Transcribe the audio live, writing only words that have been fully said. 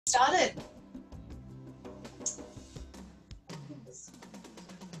Started.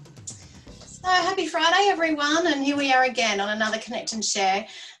 So happy Friday everyone, and here we are again on another Connect and Share,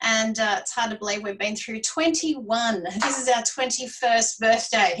 and it's hard to believe we've been through 21. This is our 21st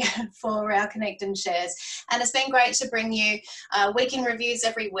birthday for our Connect and Shares, and it's been great to bring you weekend reviews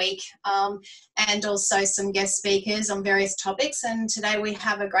every week and also some guest speakers on various topics, and today we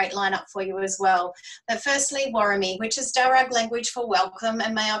have a great lineup for you as well. But firstly, Warrami, which is Darug language for welcome,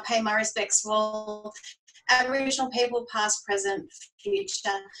 and may I pay my respects to all Aboriginal people past, present,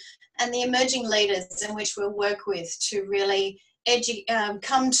 future, and the emerging leaders in which we'll work with to really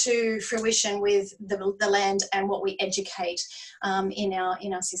come to fruition with the land and what we educate in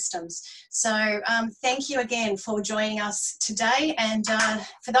our systems. So thank you again for joining us today, and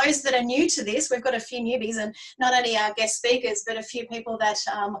for those that are new to this, we've got a few newbies, and not only our guest speakers but a few people that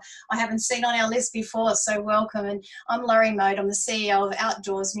I haven't seen on our list before, so welcome. And I'm Laurie Mode, I'm the CEO of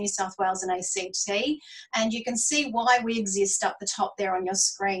Outdoors New South Wales and ACT, and you can see why we exist up the top there on your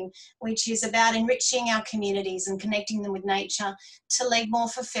screen, which is about enriching our communities and connecting them with nature to lead more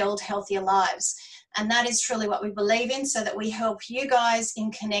fulfilled, healthier lives. And that is truly what we believe in, so that we help you guys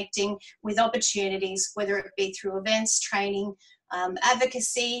in connecting with opportunities, whether it be through events, training,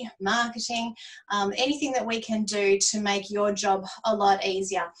 advocacy, marketing, anything that we can do to make your job a lot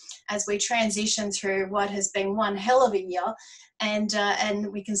easier as we transition through what has been one hell of a year, and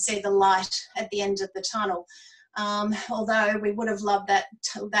we can see the light at the end of the tunnel. Although we would have loved that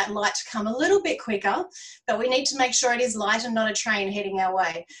light to come a little bit quicker, but we need to make sure it is light and not a train heading our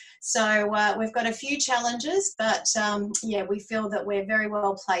way. So we've got a few challenges, but yeah, we feel that we're very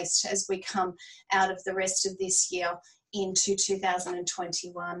well placed as we come out of the rest of this year into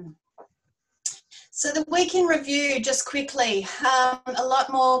 2021. So the week in review, just quickly, a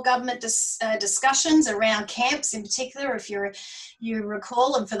lot more government discussions around camps in particular, if you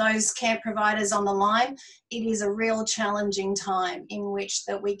recall, and for those camp providers on the line, it is a real challenging time in which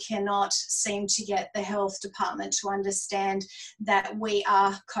that we cannot seem to get the health department to understand that we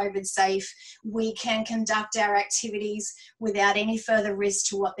are COVID safe. We can conduct our activities without any further risk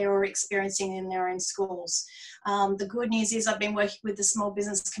to what they were experiencing in their own schools. The good news is I've been working with the Small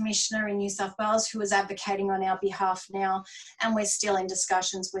Business Commissioner in New South Wales, who is advocating on our behalf now, and we're still in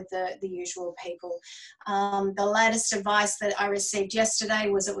discussions with the usual people. The latest advice that I received yesterday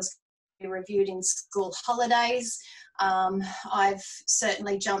was it was be reviewed in school holidays. I've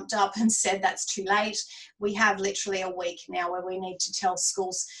certainly jumped up and said that's too late. We have literally a week now where we need to tell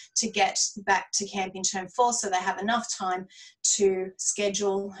schools to get back to camp in term 4, so they have enough time to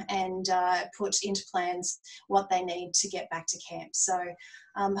schedule and put into plans what they need to get back to camp. So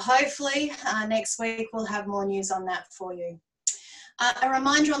hopefully next week we'll have more news on that for you. A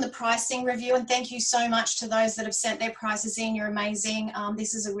reminder on the pricing review, and thank you so much to those that have sent their prices in. You're amazing.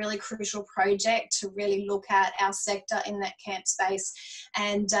 This is a really crucial project to really look at our sector in that camp space,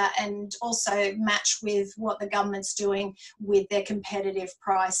 and also match with what the government's doing with their competitive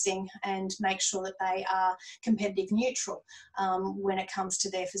pricing, and make sure that they are competitive neutral when it comes to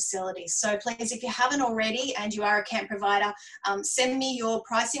their facilities. So please, if you haven't already and you are a camp provider, send me your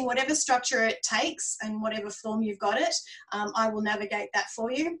pricing, whatever structure it takes and whatever form you've got it. I will navigate that for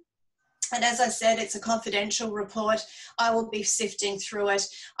you. And as I said, it's a confidential report. I will be sifting through it.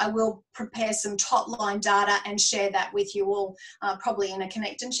 I will prepare some top line data and share that with you all, probably in a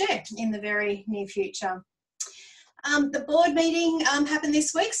Connect and Share in the very near future. The board meeting happened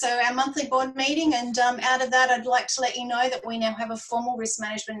this week, so our monthly board meeting, and out of that I'd like to let you know that we now have a formal risk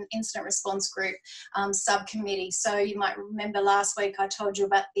management and incident response group subcommittee. So you might remember last week I told you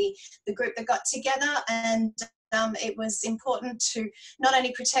about the group that got together, and it was important to not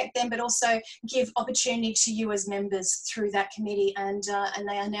only protect them but also give opportunity to you as members through that committee, and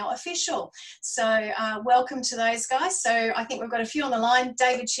they are now official. So welcome to those guys. So I think we've got a few on the line: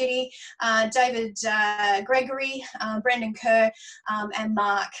 David Chitty, David Gregory, Brendan Kerr, and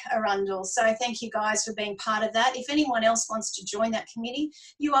Mark Arundel. So thank you guys for being part of that. If anyone else wants to join that committee,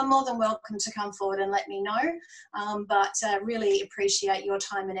 you are more than welcome to come forward and let me know. But really appreciate your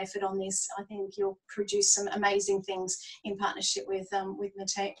time and effort on this. I think you'll produce some amazing things in partnership with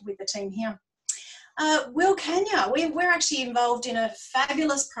the team here. Will Kenya, we're actually involved in a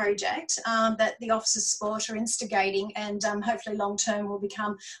fabulous project that the Office of Sport are instigating, and hopefully long term will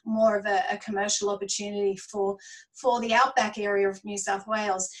become more of a commercial opportunity for the outback area of New South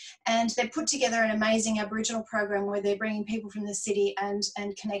Wales. And they've put together an amazing Aboriginal program where they're bringing people from the city and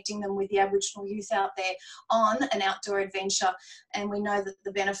connecting them with the Aboriginal youth out there on an outdoor adventure. And we know that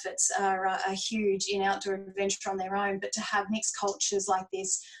the benefits are huge in outdoor adventure on their own, but to have mixed cultures like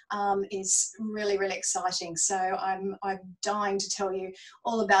this is really really exciting. So I'm dying to tell you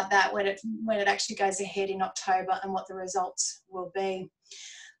all about that when it actually goes ahead in October and what the results will be.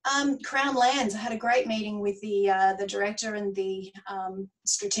 Crown Lands, I had a great meeting with the director and the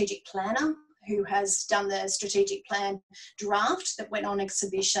strategic planner, who has done the strategic plan draft that went on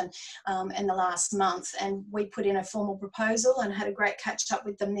exhibition in the last month. And we put in a formal proposal and had a great catch up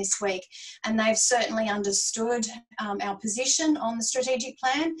with them this week. And they've certainly understood our position on the strategic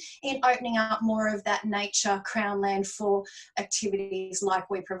plan in opening up more of that nature Crown Land for activities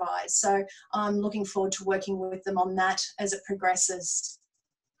like we provide. So I'm looking forward to working with them on that as it progresses.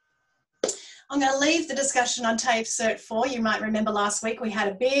 I'm going to leave the discussion on TAFE Cert 4. You might remember last week we had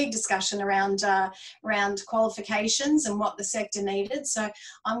a big discussion around qualifications and what the sector needed. So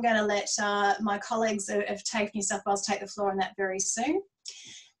I'm going to let my colleagues of TAFE New South Wales take the floor on that very soon.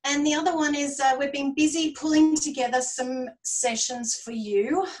 And the other one is we've been busy pulling together some sessions for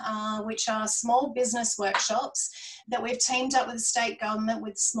you, which are small business workshops that we've teamed up with the state government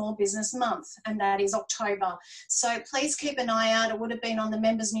with Small Business Month, and that is October. So please keep an eye out. It would have been on the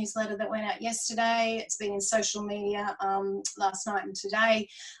members newsletter that went out yesterday. It's been in social media last night and today.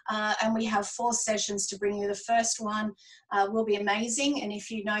 And we have 4 sessions to bring you. The first one will be amazing. And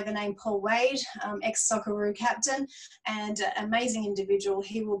if you know the name Paul Wade, ex-Socceroo captain and amazing individual,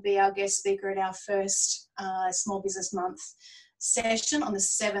 he will be our guest speaker at our first Small Business Month session on the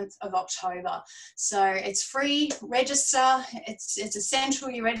 7th of October. So it's free, register. It's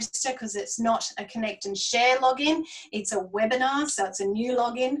essential you register because it's not a connect and share login. It's a webinar, so it's a new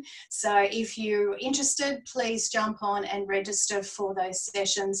login. So if you're interested, please jump on and register for those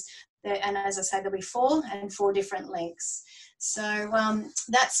sessions. And as I say, there'll be 4 and 4 different links. So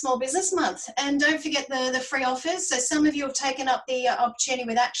that's Small Business Month. And don't forget the free offers. So some of you have taken up the opportunity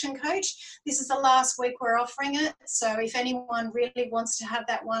with Action Coach. This is the last week we're offering it. So if anyone really wants to have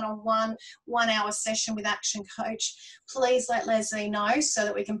that one-on-one, 1-hour session with Action Coach, please let Leslie know so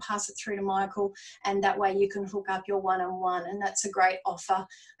that we can pass it through to Michael, and that way you can hook up your one-on-one. And that's a great offer.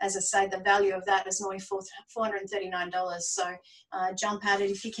 As I say, the value of that is nearly $439. So jump at it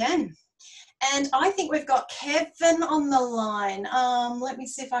if you can. And I think we've got Kevin on the line. Let me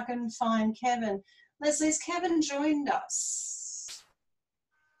see if I can find Kevin. Leslie, has Kevin joined us?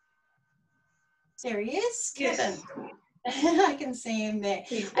 There he is, Kevin. Yes. I can see him there.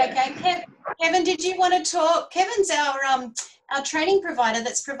 Okay, Kevin, did you want to talk? Kevin's our training provider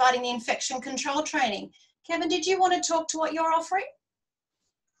that's providing the infection control training. Kevin, did you want to talk to what you're offering?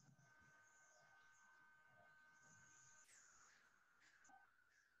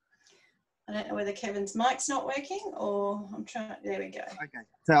 I don't know whether Kevin's mic's not working or I'm trying, there we go. Okay,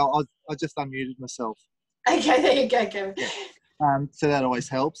 so I just unmuted myself. Okay, there you go, Kevin. Yeah. So that always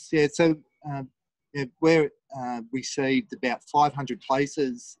helps. Yeah, so we're received about 500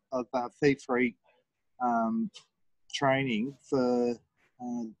 places of fee-free training for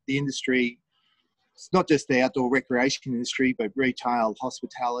the industry. It's not just the outdoor recreation industry, but retail,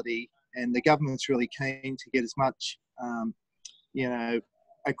 hospitality, and the government's really keen to get as much,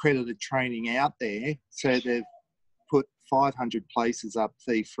 accredited training out there. So they've put 500 places up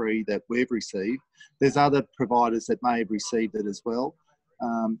fee-free that we've received. There's other providers that may have received it as well.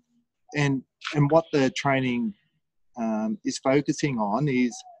 And what the training is focusing on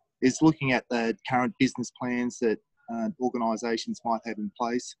is looking at the current business plans that organisations might have in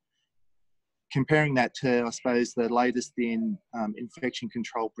place, comparing that to, I suppose, the latest in infection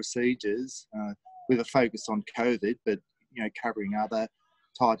control procedures with a focus on COVID, but covering other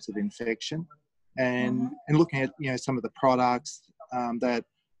types of infection, and looking at some of the products that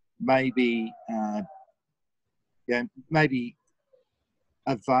may be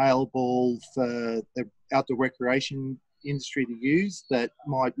available for the outdoor recreation industry to use that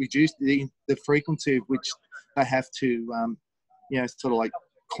might reduce the frequency of which they have to sort of like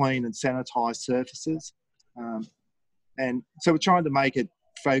clean and sanitize surfaces, and so we're trying to make it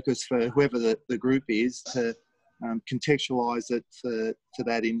focus for whoever the group is to contextualise it for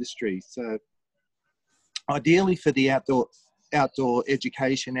that industry. So ideally for the outdoor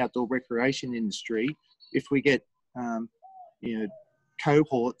education, outdoor recreation industry, if we get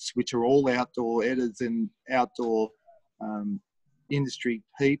cohorts which are all outdoor editors and outdoor industry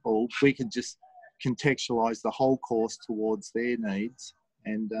people, we can just contextualise the whole course towards their needs.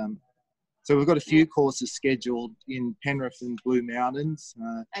 And so we've got a few courses scheduled in Penrith and Blue Mountains.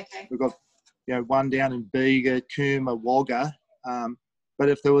 Okay. We've got one down in Bega, Cooma, Wagga. But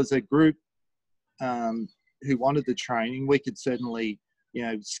if there was a group who wanted the training, we could certainly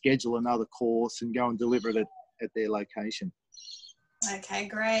schedule another course and go and deliver it at their location. Okay,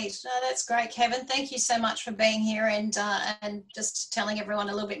 great. No, that's great, Kevin. Thank you so much for being here and just telling everyone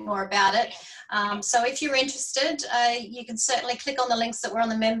a little bit more about it. So if you're interested, you can certainly click on the links that were on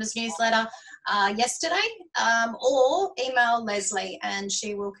the members newsletter yesterday, or email Leslie and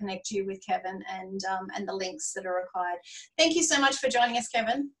she will connect you with Kevin and the links that are required. Thank you so much for joining us,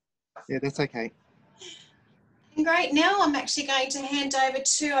 Kevin. Yeah, that's okay. Great. Now I'm actually going to hand over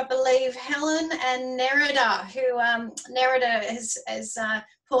to, I believe, Helen and Nerida, who Nerida is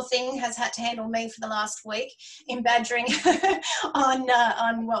poor thing, has had to handle me for the last week in badgering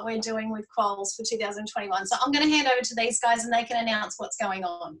on what we're doing with quals for 2021. So I'm going to hand over to these guys and they can announce what's going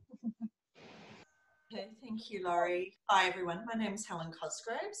on. Okay, thank you, Laurie. Hi, everyone. My name is Helen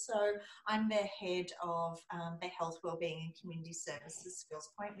Cosgrove. So I'm the head of the Health, Wellbeing and Community Services Skills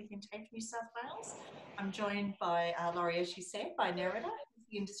Point within TAFE New South Wales. I'm joined by Laurie, as you said, by Nerida, who's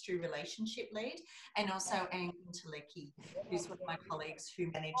the Industry Relationship Lead, and also Anne Talecki, who's one of my colleagues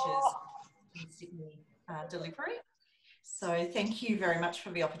who manages in Sydney delivery. So thank you very much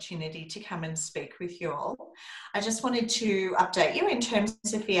for the opportunity to come and speak with you all. I just wanted to update you in terms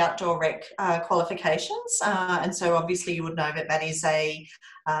of the outdoor rec qualifications. And so obviously you would know that that is a,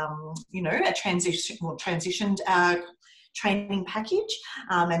 a transitioned training package,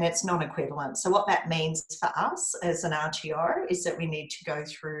 and it's non-equivalent. So what that means for us as an RTO is that we need to go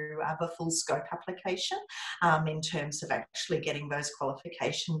through the full scope application in terms of actually getting those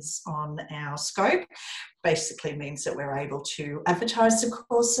qualifications on our scope. Basically means that we're able to advertise the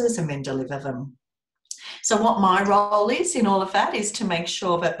courses and then deliver them. So what my role is in all of that is to make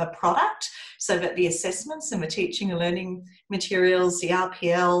sure that the product, so that the assessments and the teaching and learning materials, the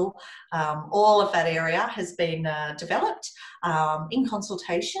RPL, all of that area has been developed in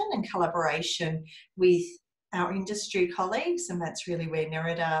consultation and collaboration with our industry colleagues, and that's really where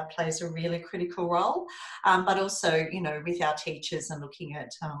Nerida plays a really critical role, but also, with our teachers and looking at,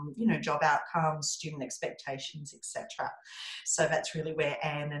 job outcomes, student expectations, etc. So that's really where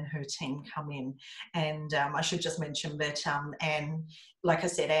Anne and her team come in. And I should just mention that Anne, like I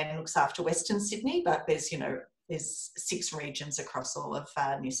said, Anne looks after Western Sydney, but there's 6 regions across all of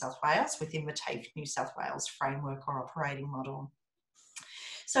New South Wales within the TAFE New South Wales framework or operating model.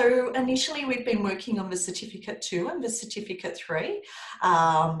 So initially we've been working on the Certificate 2 and the Certificate 3,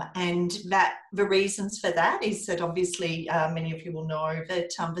 and that the reasons for that is that obviously many of you will know that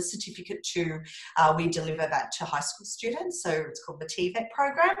the Certificate 2, we deliver that to high school students, so it's called the TVET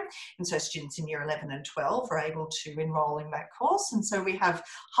program, and so students in year 11 and 12 are able to enrol in that course, and so we have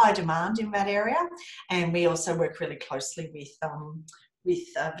high demand in that area, and we also work really closely with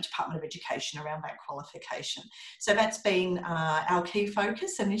the Department of Education around that qualification. So that's been our key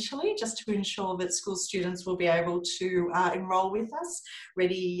focus initially, just to ensure that school students will be able to enrol with us,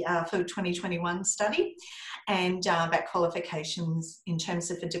 ready for the 2021 study. And that qualifications in terms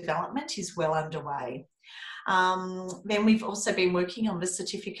of the development is well underway. Then we've also been working on the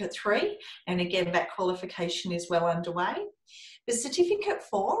Certificate 3, and again, that qualification is well underway. The Certificate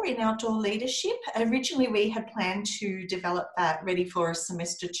 4 in Outdoor Leadership, originally we had planned to develop that ready for a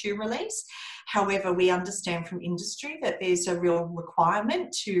Semester 2 release. However, we understand from industry that there's a real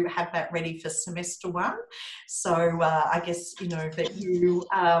requirement to have that ready for Semester 1. So I guess, that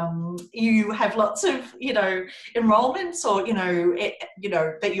you have lots of, enrolments or,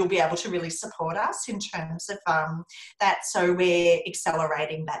 that you'll be able to really support us in terms of that. So we're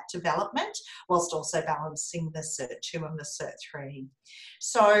accelerating that development whilst also balancing the Cert 2 and the Cert 3.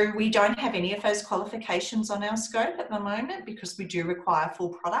 So we don't have any of those qualifications on our scope at the moment because we do require full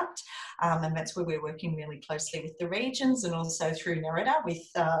product, and that's where we're working really closely with the regions and also through Nerida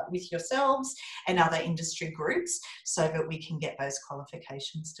with yourselves and other industry groups so that we can get those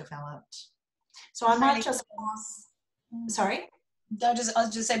qualifications developed. So I might just pause. Sorry? I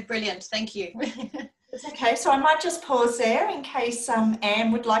just said brilliant, thank you. It's okay, so I might just pause there in case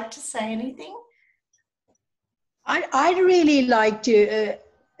Anne would like to say anything. I'd really like to,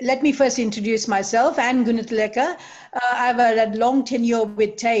 let me first introduce myself. Anne Gunathileka. I have a long tenure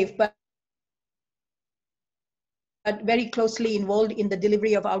with TAFE, but very closely involved in the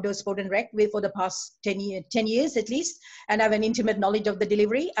delivery of outdoor sport and rec for the past 10 years at least, and I have an intimate knowledge of the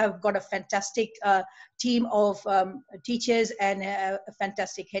delivery. I've got a fantastic team of teachers and a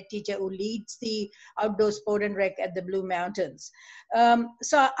fantastic head teacher who leads the outdoor sport and rec at the Blue Mountains.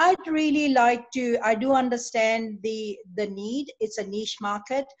 So I'd really like to, I do understand the need, it's a niche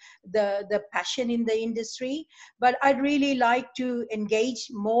market, the passion in the industry, but I'd really like to engage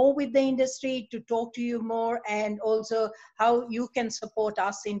more with the industry, to talk to you more, and also how you can support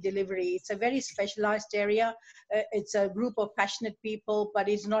us in delivery. It's a very specialized area. It's a group of passionate people, but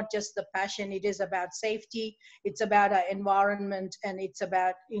it's not just the passion. It is about safety. It's about our environment, and it's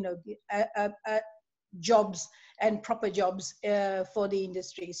about, you know, jobs and proper jobs for the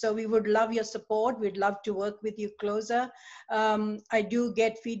industry. So we would love your support. We'd love to work with you closer. I do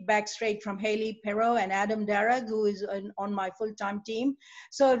get feedback straight from Haley Perro and Adam Darragh, who is on my full-time team.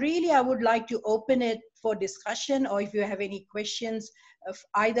 So really, I would like to open it for discussion, or if you have any questions,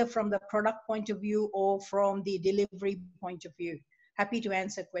 either from the product point of view or from the delivery point of view. Happy to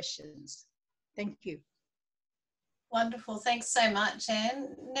answer questions. Thank you. Wonderful. Thanks so much,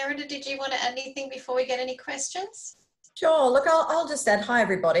 Anne. Nerida, did you want to add anything before we get any questions? Sure. Look, I'll just add, hi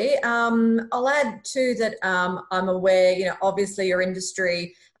everybody. I'll add too that I'm aware, you know, obviously your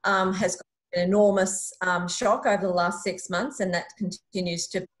industry has got an enormous shock over the last 6 months, and that continues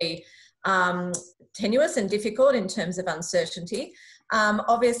to be tenuous and difficult in terms of uncertainty.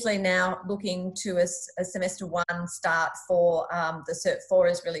 Obviously now looking to a semester 1 start for the Cert 4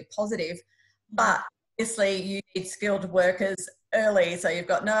 is really positive, but obviously you need skilled workers early. So you've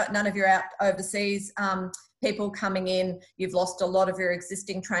got none of your overseas people coming in. You've lost a lot of your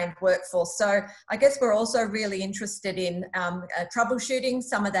existing trained workforce. So I guess we're also really interested in troubleshooting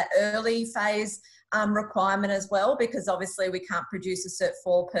some of that early phase requirement as well, because obviously we can't produce a Cert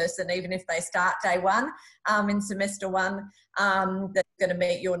 4 person, even if they start day 1 in semester 1, that's going to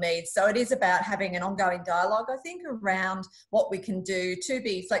meet your needs. So it is about having an ongoing dialogue, I think, around what we can do to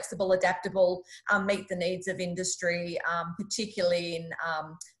be flexible, adaptable, meet the needs of industry, particularly in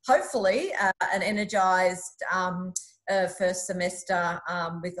hopefully an energised first semester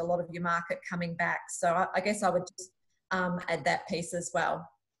with a lot of your market coming back. So I guess I would just add that piece as well.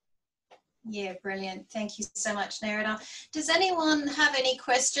 Yeah, brilliant. Thank you so much, Nerida. Does anyone have any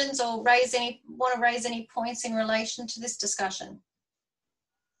questions or want to raise any points in relation to this discussion?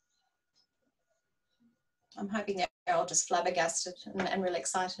 I'm hoping they're all just flabbergasted and really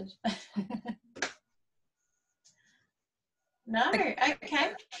excited. No?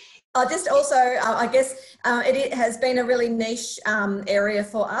 Okay. Just also, I guess it has been a really niche area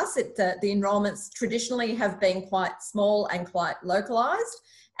for us. The enrolments traditionally have been quite small and quite localised,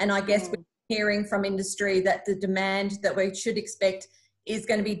 and I guess we're hearing from industry that the demand that we should expect is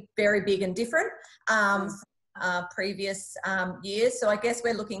going to be very big and different from previous years. So I guess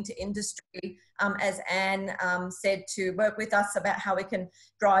we're looking to industry, as Anne said, to work with us about how we can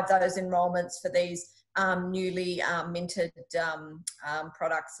drive those enrolments for these newly minted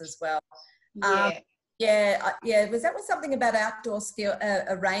products as well. Yeah. Was that something about outdoor skill,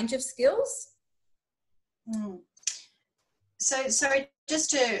 a range of skills? So sorry,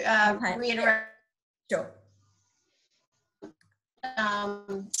 just to reiterate, sure.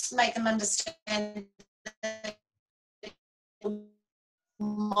 Make them understand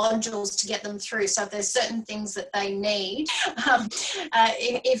modules to get them through. So if there's certain things that they need,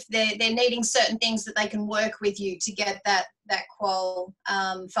 if they're needing certain things, that they can work with you to get that qual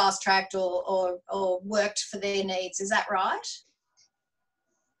fast tracked or worked for their needs. Is that right?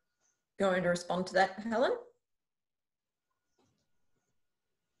 Going to respond to that, Helen?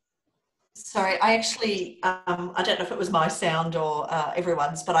 Sorry, I actually, I don't know if it was my sound or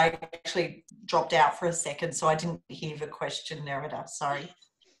everyone's, but I actually dropped out for a second, so I didn't hear the question, Nerida. Sorry.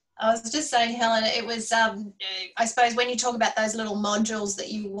 I was just saying, Helen, it was, I suppose when you talk about those little modules that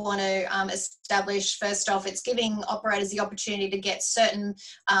you want to establish, first off, it's giving operators the opportunity to get certain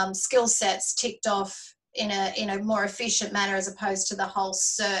skill sets ticked off in a more efficient manner, as opposed to the whole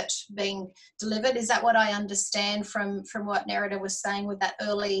cert being delivered. Is that what I understand from what Nerida was saying with that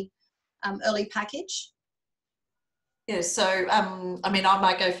early package? Yeah, so I mean, I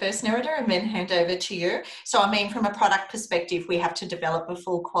might go first, Nerida, and then hand over to you. So I mean, from a product perspective, we have to develop a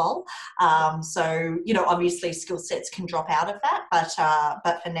full qual. So, you know, obviously skill sets can drop out of that,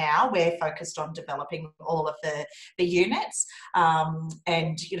 but for now we're focused on developing all of the units.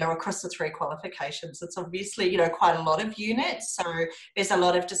 And, you know, across the 3 qualifications, it's obviously, you know, quite a lot of units. So there's a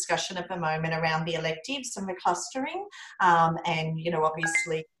lot of discussion at the moment around the electives and the clustering. And, you know,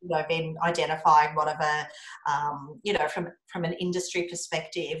 obviously, you know, then identifying what are the, you know, from an industry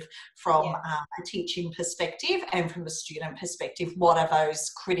perspective, from a teaching perspective, and from a student perspective, what are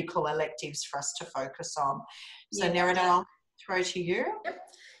those critical electives for us to focus on? So Nerida, I'll throw to you. Yep.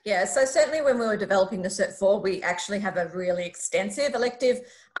 Yeah, so certainly when we were developing the Cert 4, we actually have a really extensive elective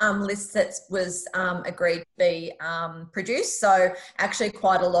list that was agreed to be produced. So actually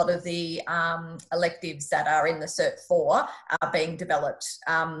quite a lot of the electives that are in the Cert 4 are being developed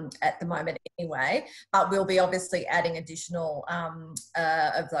at the moment anyway, but we'll be obviously adding additional of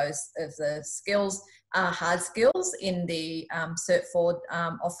the skills hard skills in the Cert 4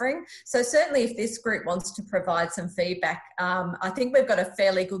 offering. So certainly if this group wants to provide some feedback, I think we've got a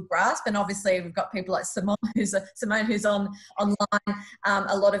fairly good grasp, and obviously we've got people like Simone who's on online,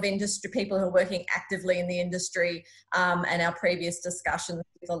 a lot of industry people who are working actively in the industry, and our previous discussions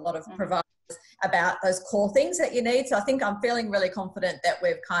with a lot of providers about those core things that you need. So I think I'm feeling really confident that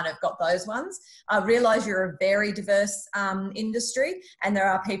we've kind of got those ones. I realise you're a very diverse industry, and there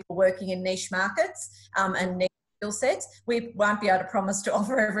are people working in niche markets and niche skill sets. We won't be able to promise to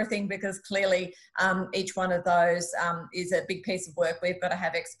offer everything, because clearly each one of those is a big piece of work. We've got to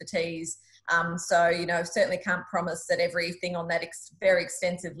have expertise. So, you know, certainly can't promise that everything on that very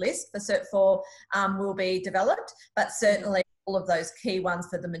extensive list for Cert 4 will be developed, but certainly all of those key ones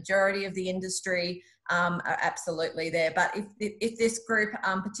for the majority of the industry are absolutely there. But if this group,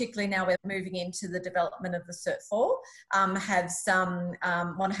 particularly now we're moving into the development of the Cert 4, want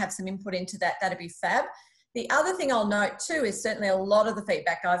to have some input into that, that'd be fab. The other thing I'll note too is certainly a lot of the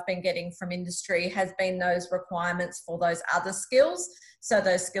feedback I've been getting from industry has been those requirements for those other skills. So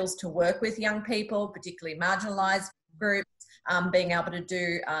those skills to work with young people, particularly marginalised groups, being able to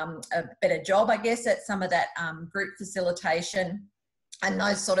do a better job, I guess, at some of that group facilitation, and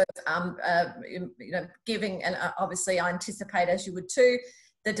those sort of, you know, giving, and obviously I anticipate, as you would too,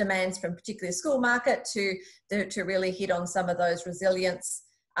 the demands from particularly the school market to really hit on some of those resilience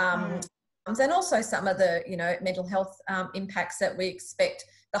and also some of the, you know, mental health impacts that we expect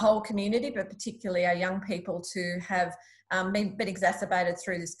the whole community, but particularly our young people, to have been exacerbated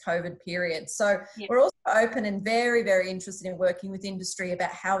through this COVID period. So we're also open and very, very interested in working with industry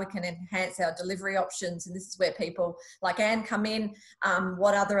about how we can enhance our delivery options. And this is where people like Anne come in,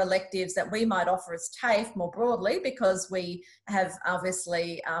 what other electives that we might offer as TAFE more broadly, because we have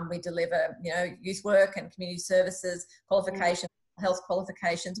obviously, we deliver, you know, youth work and community services, qualifications, health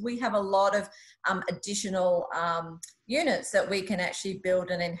qualifications. We have a lot of additional units that we can actually build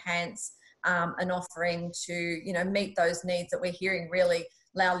and enhance an offering to, you know, meet those needs that we're hearing really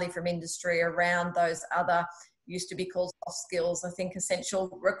loudly from industry around those other, used to be called soft skills, I think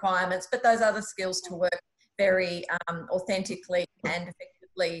essential requirements, but those other skills to work very authentically and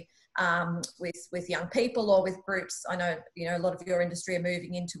effectively with young people or with groups. I know, you know, a lot of your industry are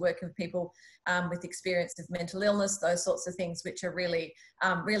moving into working with people with experience of mental illness, those sorts of things, which are really,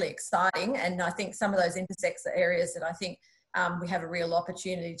 really exciting. And I think some of those intersects are areas that I think we have a real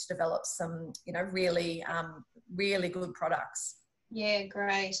opportunity to develop some, you know, really, really good products. Yeah,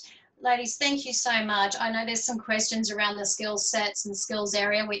 great. Ladies, thank you so much. I know there's some questions around the skill sets and skills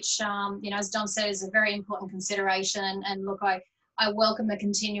area, which, you know, as Dom said, is a very important consideration. And look, I welcome a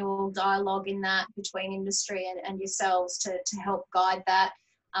continual dialogue in that between industry and yourselves to help guide that.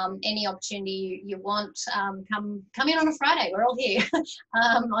 Any opportunity you want, come in on a Friday. We're all here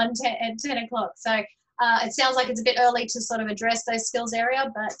at 10 o'clock. So it sounds like it's a bit early to sort of address those skills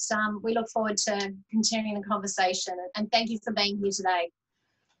area, but we look forward to continuing the conversation. And thank you for being here today.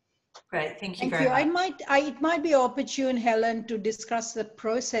 Great, thank you very much. It might be opportune, Helen, to discuss the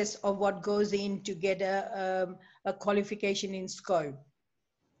process of what goes in to get a qualification in scope.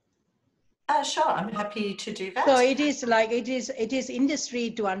 Sure, I'm happy to do that. So it is industry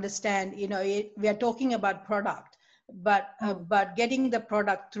to understand, you know, we are talking about product, but getting the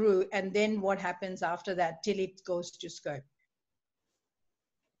product through, and then what happens after that till it goes to scope.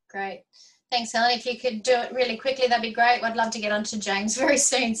 Great. Thanks, Helen. If you could do it really quickly, that'd be great. I'd love to get on to James very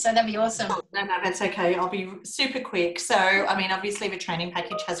soon, so that'd be awesome. No, that's okay. I'll be super quick. So, I mean, obviously the training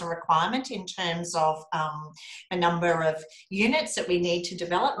package has a requirement in terms of a number of units that we need to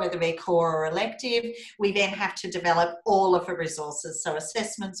develop, whether they're core or elective. We then have to develop all of the resources, so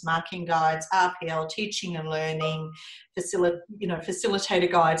assessments, marking guides, RPL, teaching and learning, facilitator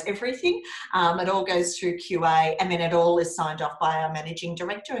guides, everything. It all goes through QA, and then it all is signed off by our managing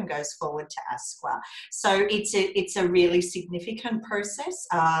director and goes forward to ASQA. So it's a really significant process,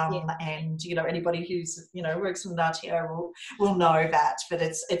 and you know, anybody who's, you know, works in an RTO will know that, but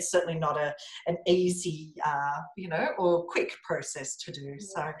it's certainly not an easy you know, or quick process to do.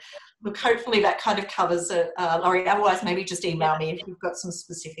 So look, hopefully that kind of covers it, Laurie. Otherwise, maybe just email me if you've got some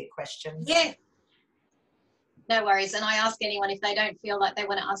specific questions. Yeah. No worries. And I ask anyone, if they don't feel like they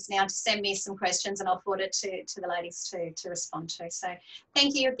want to ask now, to send me some questions and I'll forward it to the ladies to respond to. So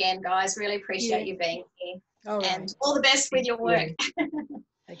thank you again, guys. Really appreciate you being here. And all the best with your work.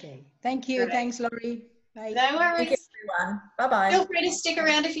 Okay. Thank you. Great. Thanks, Laurie. Bye. No worries. Thank you, everyone. Bye-bye. Feel free to stick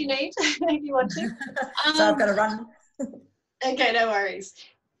around if you need, if you want to. So I've got to run. Okay, no worries.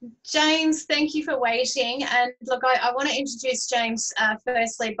 James, thank you for waiting. And look, I want to introduce James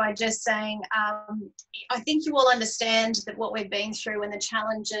firstly by just saying I think you all understand that what we've been through and the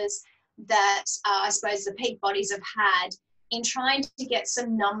challenges that I suppose the peak bodies have had in trying to get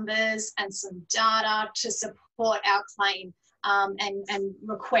some numbers and some data to support our claim and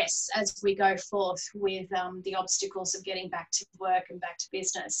requests as we go forth with the obstacles of getting back to work and back to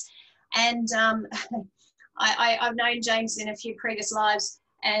business. And I've known James in a few previous lives,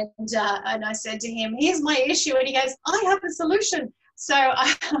 and I said to him, here's my issue, and he goes, I have a solution. So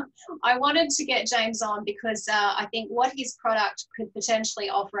I wanted to get James on because I think what his product could potentially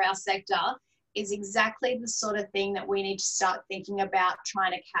offer our sector is exactly the sort of thing that we need to start thinking about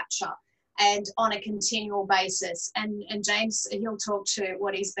trying to capture, and on a continual basis. And James, he'll talk to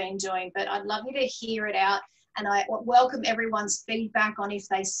what he's been doing, but I'd love you to hear it out. And I welcome everyone's feedback on if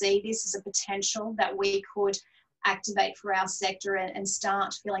they see this as a potential that we could activate for our sector and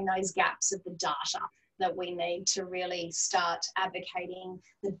start filling those gaps of the data that we need to really start advocating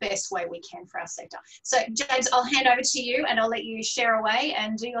the best way we can for our sector. So James, I'll hand over to you and I'll let you share away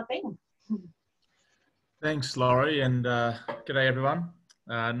and do your thing. Thanks, Laurie, and g'day everyone.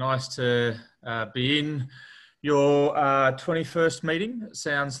 Nice to be in your 21st meeting. It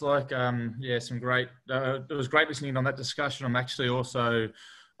sounds like, yeah, some great, it was great listening on that discussion. I'm actually also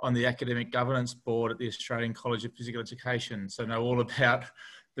on the Academic Governance Board at the Australian College of Physical Education, so know all about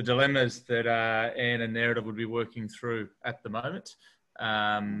the dilemmas that Anne and Narrative would be working through at the moment.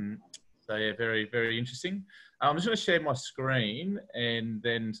 So yeah, very, very interesting. I'm just going to share my screen and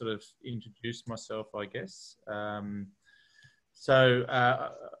then sort of introduce myself, I guess.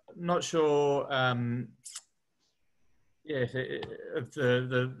 Not sure, yeah, of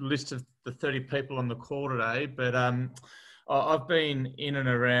the list of the 30 people on the call today, but I've been in and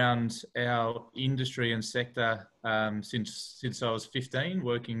around our industry and sector since I was 15,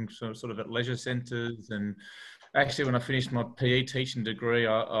 working sort of at leisure centres. And actually, when I finished my PE teaching degree,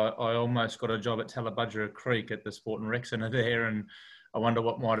 I almost got a job at Tallabudgera Creek at the Sport and Rec Centre there, and I wonder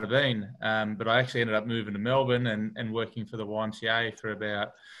what might have been. But I actually ended up moving to Melbourne and working for the YMCA for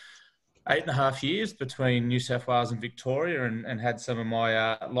about 8.5 years between New South Wales and Victoria, and had some of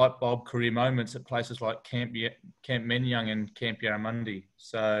my light bulb career moments at places like Camp Menyung and Camp Yarramundi.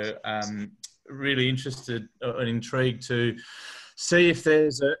 So really interested and intrigued to see if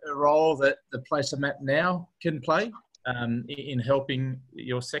there's a role that the place I'm at now can play in helping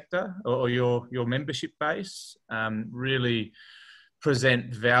your sector or your membership base really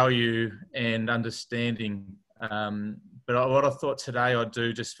present value and understanding. But what I thought today I'd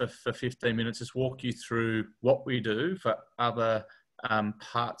do just for 15 minutes is walk you through what we do for other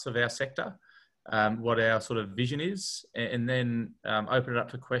parts of our sector, what our sort of vision is, and then open it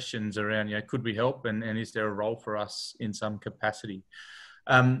up to questions around, you know, could we help, and is there a role for us in some capacity?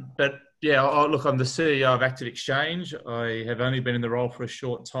 But yeah, look, I'm the CEO of Active Exchange. I have only been in the role for a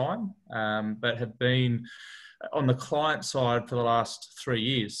short time, but have been on the client side for the last 3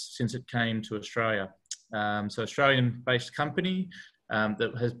 years since it came to Australia. So Australian-based company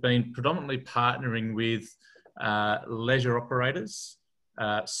that has been predominantly partnering with leisure operators,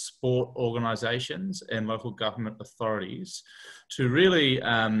 sport organisations and local government authorities to really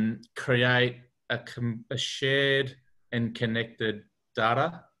create a shared and connected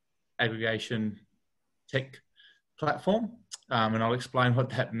data aggregation tech platform. And I'll explain what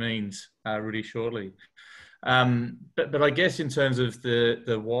that means really shortly. But I guess in terms of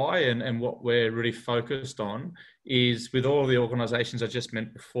the why and what we're really focused on is, with all the organisations I just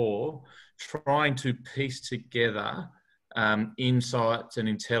mentioned before, trying to piece together insights and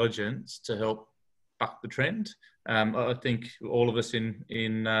intelligence to help buck the trend. I think all of us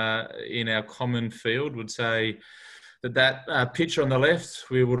in our common field would say that picture on the left,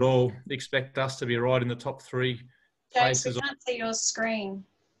 we would all expect us to be right in the top 3 James, places. we can't see your screen.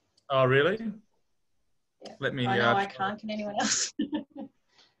 Oh, really? Yeah. Let me. I know I can't. Can anyone else?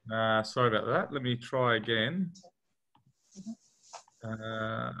 Sorry about that. Let me try again.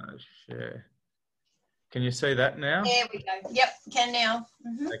 Share. Can you see that now? There we go. Yep, can now.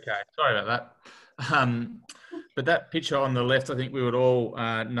 Okay, sorry about that. But that picture on the left, I think we would all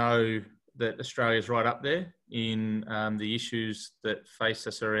know that Australia's right up there in the issues that face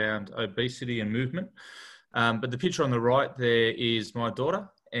us around obesity and movement. But the picture on the right there is my daughter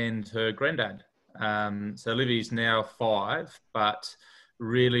and her granddad. So Livy's now 5, but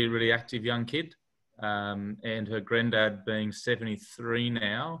really, really active young kid. And her granddad, being 73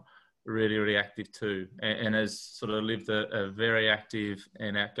 now, really, really active too, and has sort of lived a very active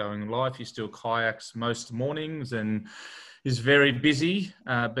and outgoing life. He still kayaks most mornings and is very busy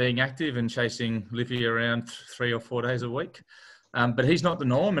being active and chasing Livy around 3 or 4 days a week. But he's not the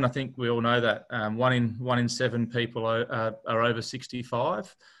norm, and I think we all know that. 1 in 7 people are over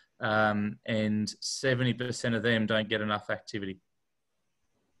 65, and 70% of them don't get enough activity.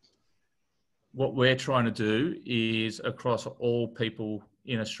 what we're trying to do is, across all people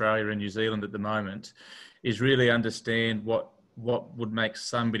in Australia and New Zealand at the moment, is really understand what would make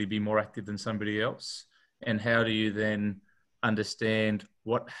somebody be more active than somebody else, and how do you then understand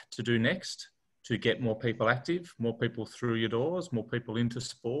what to do next to get more people active, more people through your doors, more people into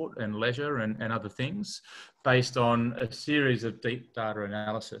sport and leisure and other things, based on a series of deep data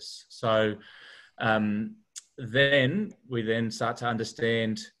analysis. So then we then start to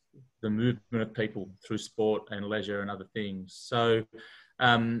understand the movement of people through sport and leisure and other things. So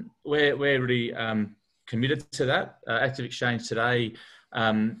we're really committed to that. Active Exchange today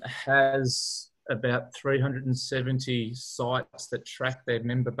has about 370 sites that track their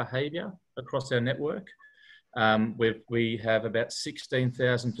member behaviour across our network. We have about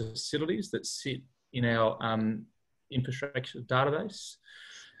 16,000 facilities that sit in our infrastructure database.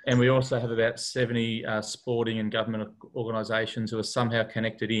 And we also have about 70 sporting and government organisations who are somehow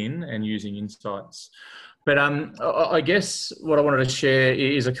connected in and using insights. But I guess what I wanted to share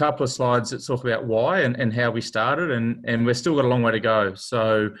is a couple of slides that talk about why and how we started, and we've still got a long way to go.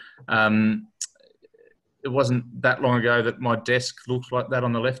 So it wasn't that long ago that my desk looked like that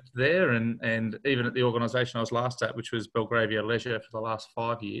on the left there, and even at the organisation I was last at, which was Belgravia Leisure for the last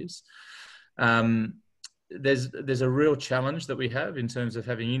 5 years, there's a real challenge that we have in terms of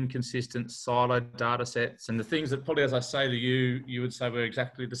having inconsistent siloed data sets, and the things that probably, as I say to you, you would say we're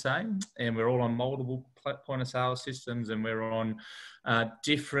exactly the same, and we're all on multiple point of sale systems, and we're on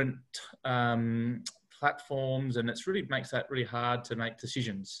different platforms, and it's really makes that really hard to make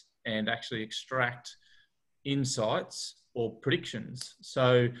decisions and actually extract insights or predictions.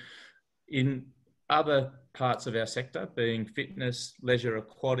 So in other parts of our sector, being fitness, leisure,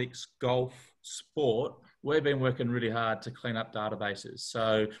 aquatics, golf, sport, we've been working really hard to clean up databases.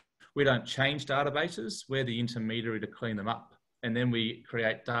 So we don't change databases, we're the intermediary to clean them up. And then we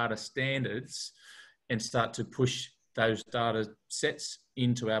create data standards and start to push those data sets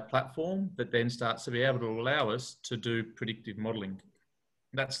into our platform that then starts to be able to allow us to do predictive modelling.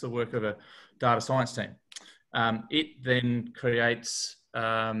 That's the work of a data science team. It then creates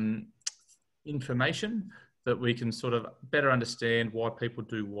information that we can sort of better understand why people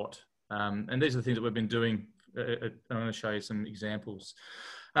do what. And these are the things that we've been doing. I'm going to show you some examples.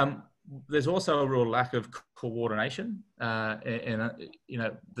 There's also a real lack of coordination and you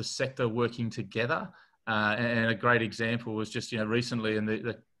know, the sector working together. And a great example was just, you know, recently in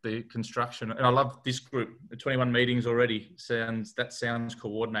the construction, and I love this group, the 21 meetings already sounds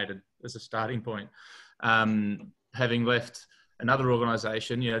coordinated as a starting point. Having left another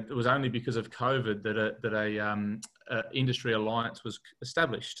organisation, you know, it was only because of COVID that a industry alliance was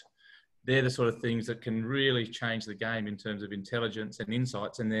established. They're the sort of things that can really change the game in terms of intelligence and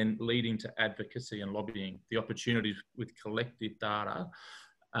insights, and then leading to advocacy and lobbying, the opportunities with collective data,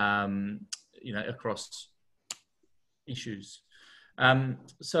 you know, across issues.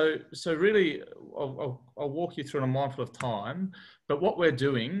 So really, I'll walk you through, and I'm mindful of time, but what we're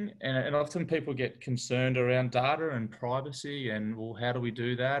doing, and often people get concerned around data and privacy, and well, how do we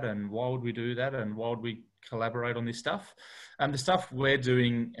do that, and why would we do that, and why would we collaborate on this stuff? The stuff we're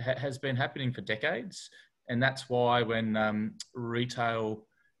doing has been happening for decades, and that's why when retail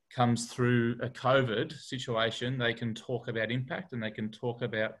comes through a COVID situation, they can talk about impact, and they can talk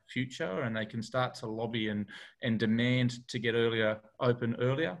about future, and they can start to lobby and demand to get open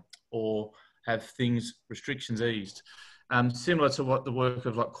earlier, or have restrictions eased. Similar to what the work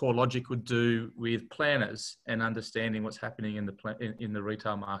of like CoreLogic would do with planners and understanding what's happening in the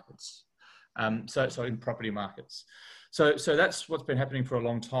retail markets. So in property markets. So that's what's been happening for a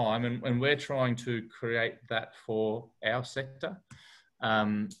long time, and we're trying to create that for our sector.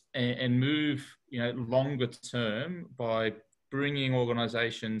 And move, you know, longer term by bringing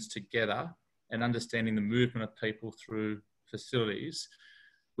organisations together and understanding the movement of people through facilities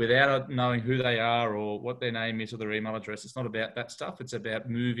without knowing who they are or what their name is or their email address. It's not about that stuff. It's about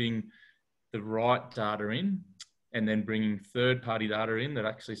moving the right data in and then bringing third-party data in that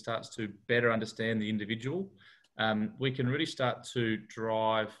actually starts to better understand the individual. We can really start to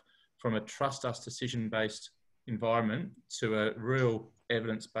drive from a trust us decision-based environment to a real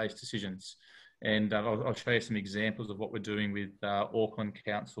evidence-based decisions. And I'll show you some examples of what we're doing with Auckland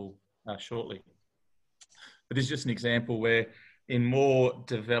Council shortly. But this is just an example where in more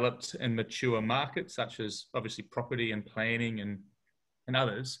developed and mature markets, such as obviously property and planning and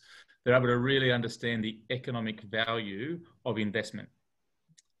others, they're able to really understand the economic value of investment,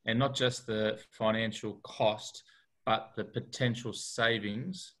 and not just the financial cost, but the potential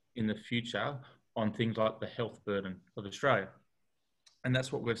savings in the future on things like the health burden of Australia. And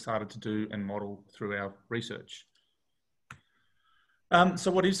that's what we've started to do and model through our research.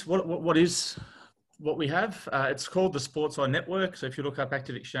 So what we have? It's called the Sports Eye Network. So if you look up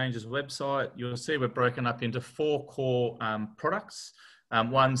Active Exchange's website, you'll see we're broken up into 4 core products.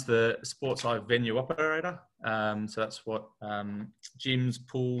 One's the Sports Eye Venue Operator. So that's what gyms,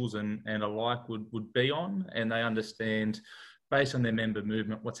 pools and alike would be on, and they understand based on their member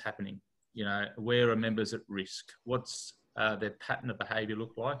movement what's happening. You know, where are members at risk? What's their pattern of behaviour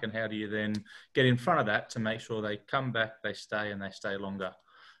look like, and how do you then get in front of that to make sure they come back, they stay, and they stay longer.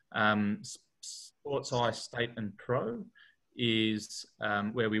 Sports Eye State and Pro is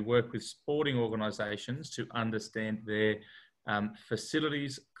where we work with sporting organisations to understand their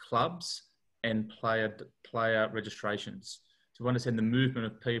facilities, clubs, and player registrations, to understand the movement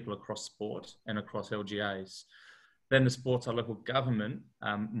of people across sport and across LGAs. Then the Sports Eye Local Government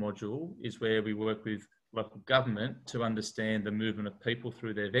module is where we work with local government to understand the movement of people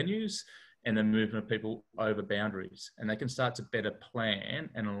through their venues and the movement of people over boundaries. And they can start to better plan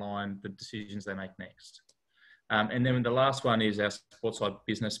and align the decisions they make next. And then the last one is our Sports Eye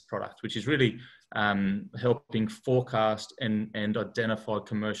Business product, which is really helping forecast and identify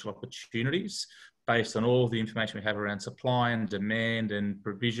commercial opportunities based on all the information we have around supply and demand and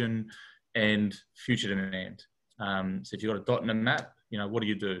provision and future demand. So if you've got a dot and a map, you know, what do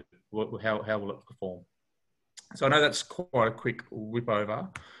you do? How will it perform? So I know that's quite a quick whip over,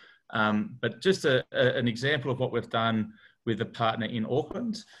 but just an example of what we've done with a partner in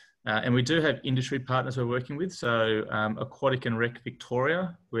Auckland. And we do have industry partners we're working with. So Aquatic and Rec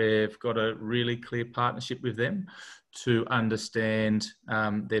Victoria, we've got a really clear partnership with them to understand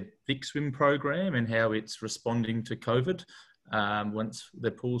their Vic Swim program and how it's responding to COVID once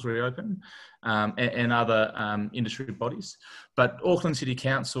their pools reopen, and other industry bodies. But Auckland City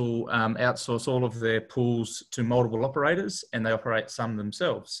Council outsource all of their pools to multiple operators, and they operate some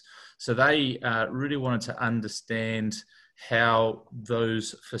themselves. So they really wanted to understand how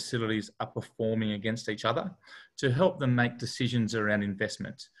those facilities are performing against each other to help them make decisions around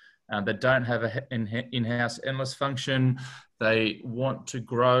investment. They don't have an in-house analyst function. They want to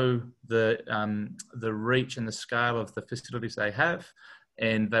grow the reach and the scale of the facilities they have,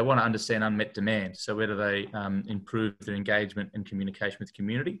 and they want to understand unmet demand. So where do they improve their engagement and communication with the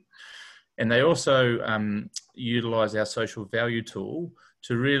community? And they also utilise our social value tool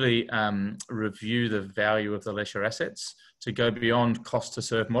to really review the value of the leisure assets, to go beyond cost to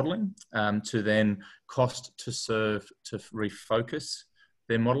serve modelling, to then cost to serve to refocus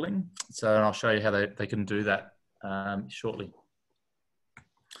their modelling. So I'll show you how they can do that shortly.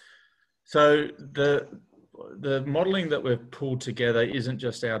 So the modelling that we've pulled together isn't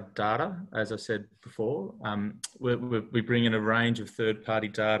just our data, as I said before. We bring in a range of third-party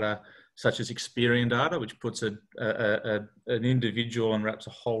data, such as Experian data, which puts an individual and wraps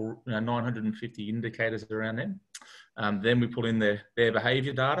a whole 950 indicators around them. Then we pull in their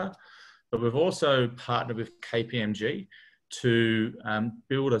behaviour data, but we've also partnered with KPMG to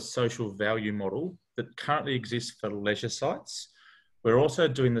build a social value model that currently exists for leisure sites. We're also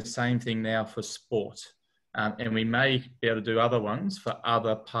doing the same thing now for sport, and we may be able to do other ones for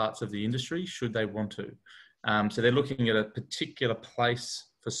other parts of the industry should they want to. So they're looking at a particular place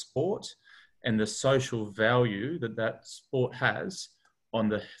for sport and the social value that sport has on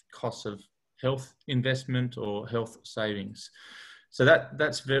the cost of health investment or health savings. So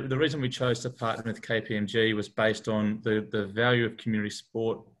that's the reason we chose to partner with KPMG was based on the value of community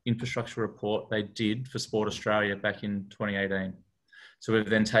sport infrastructure report they did for Sport Australia back in 2018. So we've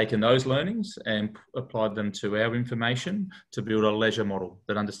then taken those learnings and applied them to our information to build a leisure model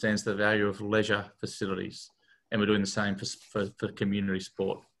that understands the value of leisure facilities. And we're doing the same for community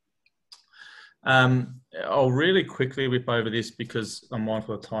sport. I'll really quickly whip over this because I'm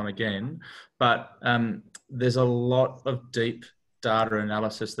mindful of time again, but there's a lot of deep data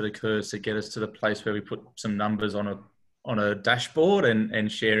analysis that occurs to get us to the place where we put some numbers on a dashboard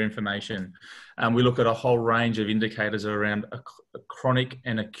and share information. We look at a whole range of indicators around chronic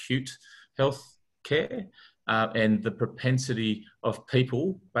and acute health care and the propensity of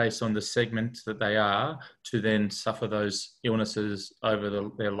people based on the segment that they are to then suffer those illnesses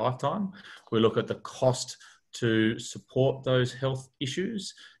over their lifetime. We look at the cost to support those health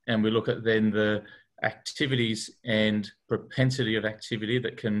issues, and we look at then the activities and propensity of activity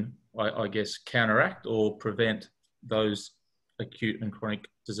that can, I guess, counteract or prevent those acute and chronic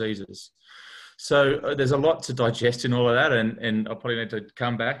diseases. So there's a lot to digest in all of that, and I'll probably need to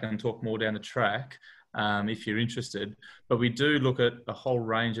come back and talk more down the track if you're interested. But we do look at a whole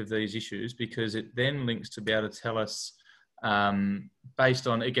range of these issues because it then links to be able to tell us, based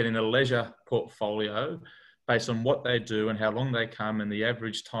on, again, in a leisure portfolio, based on what they do and how long they come and the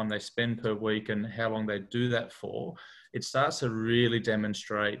average time they spend per week and how long they do that for, it starts to really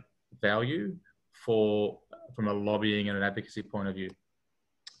demonstrate value from a lobbying and an advocacy point of view.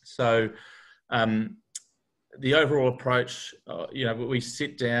 So the overall approach, we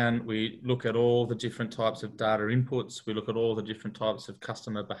sit down, we look at all the different types of data inputs, we look at all the different types of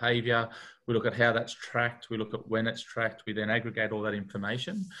customer behaviour, we look at how that's tracked, we look at when it's tracked, we then aggregate all that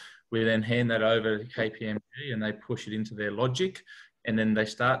information, we then hand that over to KPMG and they push it into their logic, and then they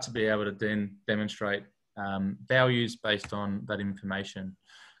start to be able to then demonstrate values based on that information.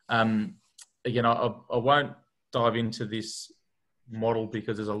 Again, I won't dive into this model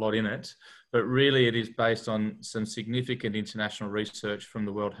because there's a lot in it, but really it is based on some significant international research from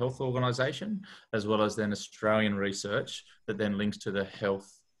the World Health Organization, as well as then Australian research that then links to the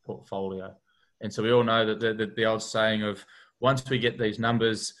health portfolio. And so we all know that the old saying of, once we get these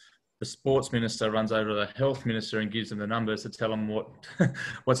numbers, the sports minister runs over to the health minister and gives them the numbers to tell them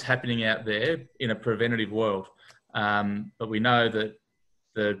what's happening out there in a preventative world. But we know that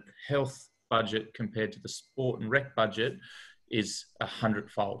the health budget compared to the sport and rec budget is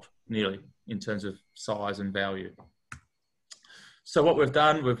 100-fold, nearly, in terms of size and value. So what we've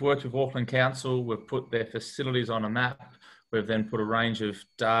done, we've worked with Auckland Council, we've put their facilities on a map, we've then put a range of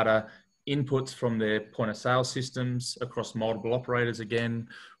data inputs from their point of sale systems across multiple operators again.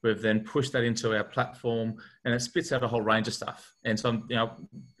 We've then pushed that into our platform and it spits out a whole range of stuff. And so,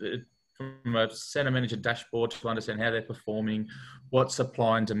 from a centre manager dashboard to understand how they're performing, what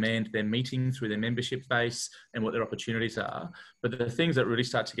supply and demand they're meeting through their membership base and what their opportunities are. But the things that really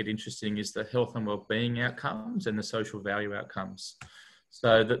start to get interesting is the health and wellbeing outcomes and the social value outcomes.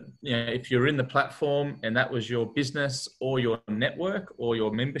 So that, if you're in the platform and that was your business or your network or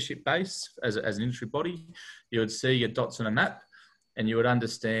your membership base as an industry body, you would see your dots on a map and you would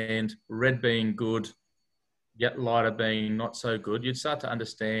understand red being good, yet lighter being not so good. You'd start to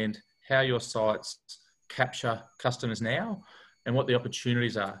understand how your sites capture customers now and what the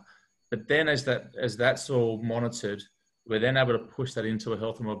opportunities are. But then as that's all monitored, we're then able to push that into a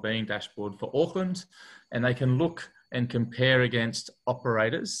health and wellbeing dashboard for Auckland, and they can look and compare against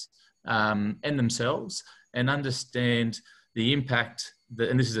operators and themselves and understand the impact,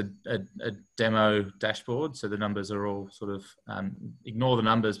 and this is a demo dashboard, so the numbers are all sort of, ignore the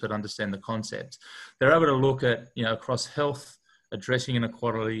numbers, but understand the concept. They're able to look at, across health, addressing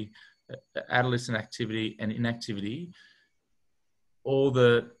inequality, adolescent activity and inactivity, all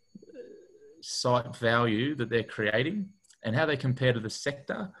the site value that they're creating and how they compare to the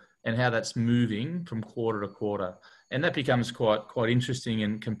sector and how that's moving from quarter to quarter. And that becomes quite interesting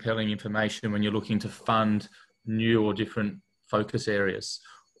and compelling information when you're looking to fund new or different focus areas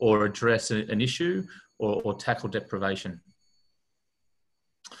or address an issue or tackle deprivation.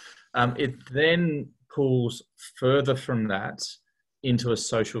 It then pulls further from that into a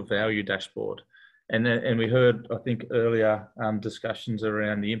social value dashboard. And we heard, I think, earlier discussions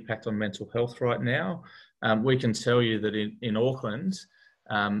around the impact on mental health right now. We can tell you that in Auckland,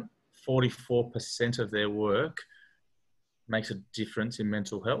 44% of their work makes a difference in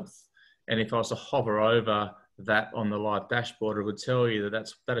mental health. And if I was to hover over that on the live dashboard, it would tell you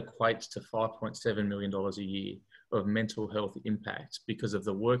that that equates to $5.7 million a year of mental health impact because of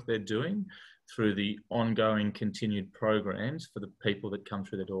the work they're doing through the ongoing continued programs for the people that come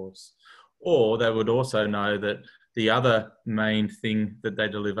through the doors. Or they would also know that the other main thing that they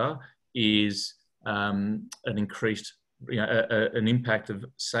deliver is an increased, an impact of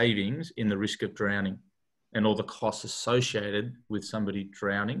savings in the risk of drowning and all the costs associated with somebody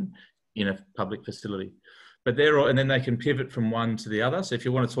drowning in a public facility. But and then they can pivot from one to the other. So if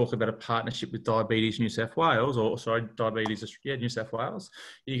you want to talk about a partnership with Diabetes New South Wales, New South Wales,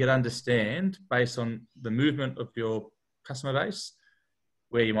 you can understand based on the movement of your customer base,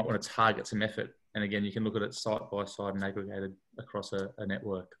 where you might want to target some effort. And again, you can look at it site by site and aggregated across a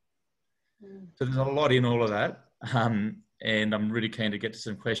network. So there's a lot in all of that. And I'm really keen to get to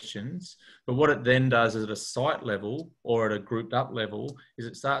some questions. But what it then does is at a site level or at a grouped up level is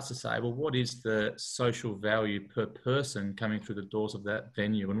it starts to say, well, what is the social value per person coming through the doors of that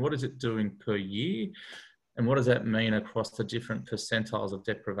venue? And what is it doing per year? And what does that mean across the different percentiles of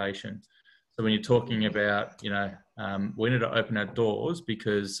deprivation? So when you're talking about, we need to open our doors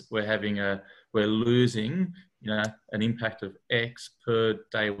because we're losing, an impact of X per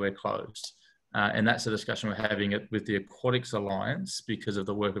day we're closed. And that's a discussion we're having with the Aquatics Alliance because of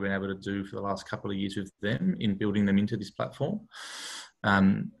the work we've been able to do for the last couple of years with them in building them into this platform.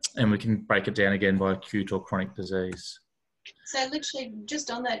 And we can break it down again by acute or chronic disease. So literally just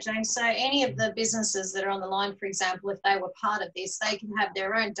on that, James, so any of the businesses that are on the line, for example, if they were part of this, they can have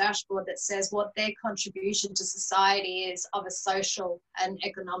their own dashboard that says what their contribution to society is of a social and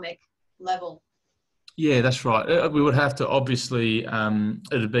economic level. Yeah, that's right. We would have to obviously,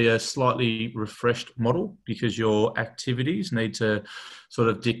 it'd be a slightly refreshed model because your activities need to sort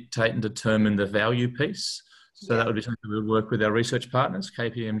of dictate and determine the value piece. So that would be something we would work with our research partners,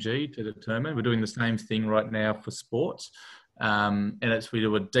 KPMG, to determine. We're doing the same thing right now for sports. And we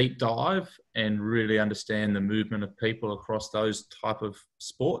do a deep dive and really understand the movement of people across those type of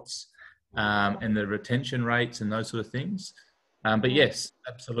sports and the retention rates and those sort of things. But yes,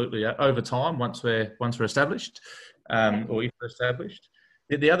 absolutely. Over time, once we're established, or if we're established,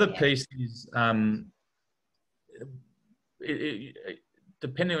 the other piece is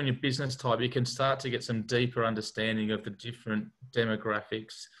depending on your business type, you can start to get some deeper understanding of the different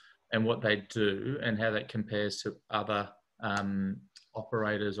demographics and what they do and how that compares to other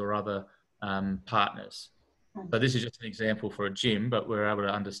operators or other partners. So this is just an example for a gym, but we're able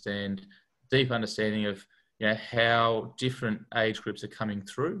to understand deep understanding of how different age groups are coming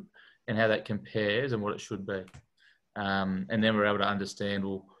through and how that compares and what it should be. And then we're able to understand,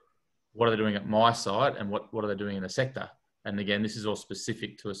 well, what are they doing at my site and what are they doing in the sector? And again, this is all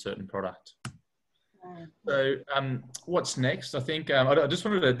specific to a certain product. So what's next? I think I just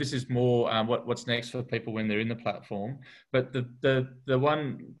wanted to, this is more what's next for people when they're in the platform. But the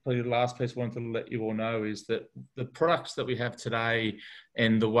one, probably the last piece I wanted to let you all know is that the products that we have today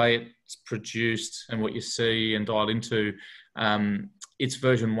and the way it's produced and what you see and dial into, it's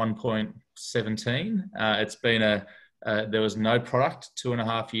version 1.17. It's been there was no product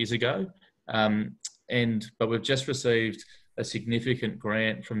 2.5 years ago. But we've just received a significant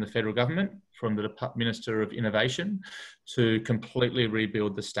grant from the federal government, from the Minister of Innovation, to completely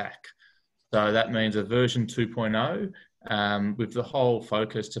rebuild the stack. So that means a version 2.0 with the whole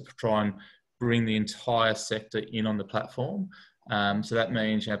focus to try and bring the entire sector in on the platform. So that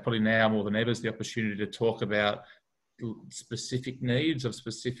means, probably now more than ever is the opportunity to talk about specific needs of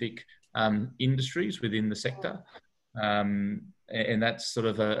specific industries within the sector. And that's sort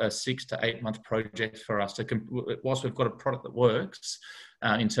of a 6 to 8 month project for us to, whilst we've got a product that works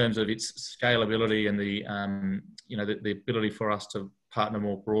in terms of its scalability and the ability for us to partner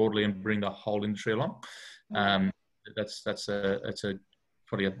more broadly and bring the whole industry along. That's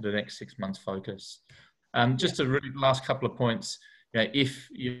probably the next 6 months focus. Just to really last couple of points, if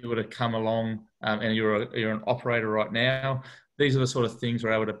you were to come along and you're an operator right now, these are the sort of things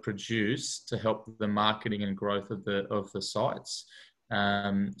we're able to produce to help the marketing and growth of the sites.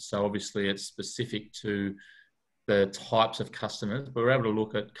 So obviously it's specific to the types of customers, but we're able to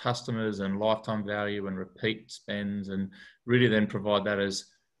look at customers and lifetime value and repeat spends and really then provide that as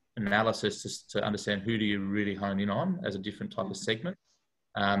analysis to understand who do you really hone in on as a different type of segment,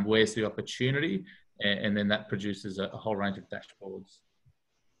 where's the opportunity, and then that produces a whole range of dashboards.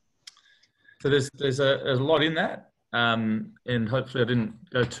 So there's a lot in that. And hopefully I didn't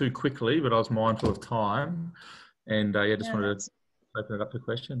go too quickly, but I was mindful of time, and just wanted to open it up to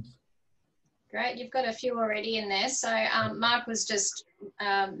questions. Great, you've got a few already in there. So Mark was just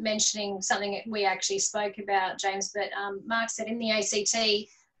mentioning something that we actually spoke about, James, but Mark said in the ACT,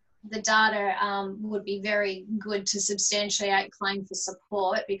 the data would be very good to substantiate claim for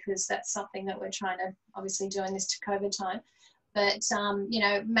support, because that's something that we're trying to obviously do in this COVID time. But,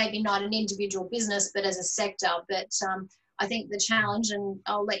 maybe not an individual business, but as a sector. But I think the challenge, and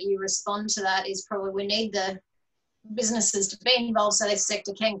I'll let you respond to that, is probably we need the businesses to be involved so this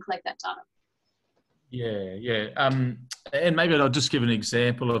sector can collect that data. And maybe I'll just give an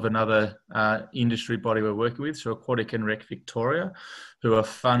example of another industry body we're working with, so Aquatic and Rec Victoria, who are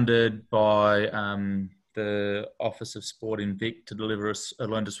funded by the Office of Sport in Vic to deliver a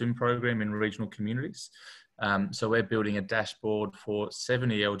Learn to Swim program in regional communities. So we're building a dashboard for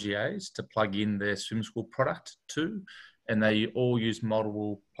 70 LGAs to plug in their swim school product to, and they all use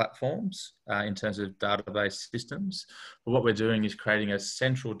multiple platforms in terms of database systems. But what we're doing is creating a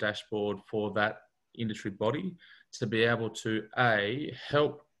central dashboard for that industry body to be able to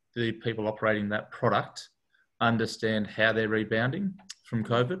help the people operating that product understand how they're rebounding from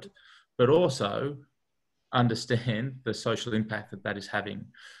COVID, but also understand the social impact that is having.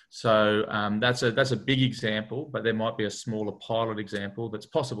 So that's a big example, but there might be a smaller pilot example that's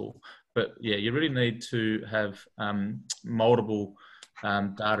possible. But yeah, you really need to have multiple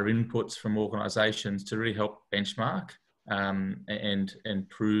data inputs from organisations to really help benchmark and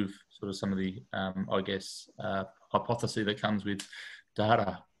prove sort of some of the, hypothesis that comes with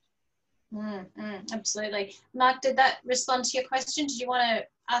data. Absolutely. Mark, did that respond to your question? Did you want to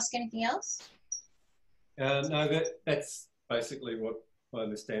ask anything else? No, basically what my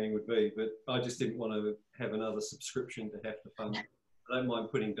understanding would be, but I just didn't want to have another subscription to have to fund. I don't mind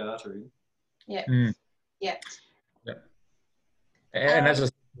putting data in. Yeah. Yeah. Yeah. And as I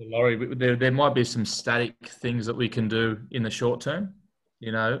said to Laurie, there might be some static things that we can do in the short term.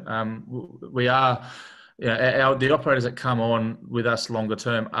 You know, we are, the operators that come on with us longer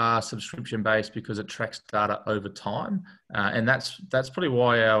term are subscription based because it tracks data over time, and that's probably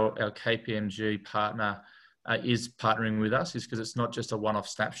why our KPMG partner is partnering with us, is because it's not just a one-off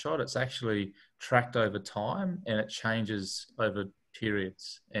snapshot. It's actually tracked over time and it changes over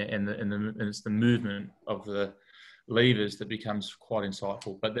periods, and it's the movement of the levers that becomes quite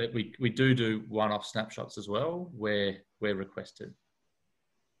insightful. But that we do one-off snapshots as well where we're requested.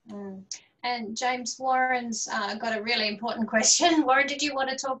 And James, Warren's got a really important question. Warren, did you want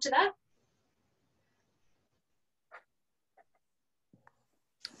to talk to that?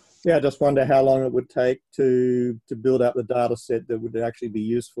 Yeah, I just wonder how long it would take to build up the data set that would actually be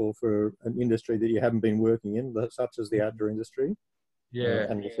useful for an industry that you haven't been working in, such as the outdoor industry. Yeah.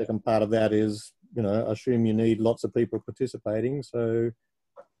 And the second part of that is, you know, I assume you need lots of people participating. So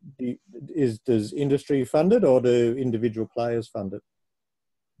does industry fund it or do individual players fund it?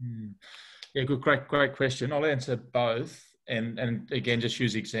 Yeah, great question. I'll answer both, and again, just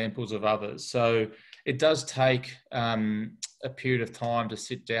use examples of others. So it does take a period of time to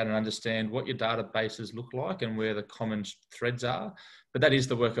sit down and understand what your databases look like and where the common threads are. But that is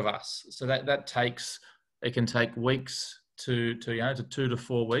the work of us. So it can take weeks to 2 to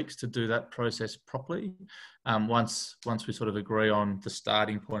 4 weeks to do that process properly. Once we sort of agree on the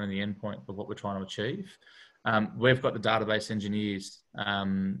starting point and the end point of what we're trying to achieve. We've got the database engineers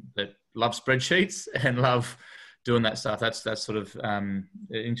that love spreadsheets and love doing that stuff. That's sort of an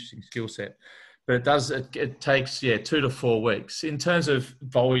interesting skill set. But it takes 2 to 4 weeks. In terms of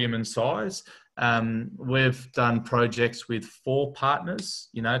volume and size, we've done projects with 4 partners,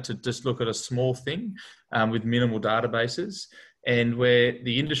 to just look at a small thing with minimal databases, and where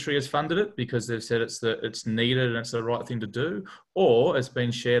the industry has funded it because they've said it's needed and it's the right thing to do, or it's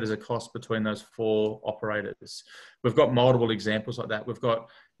been shared as a cost between those 4 operators. We've got multiple examples like that. We've got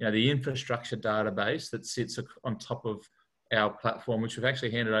the infrastructure database that sits on top of our platform, which we've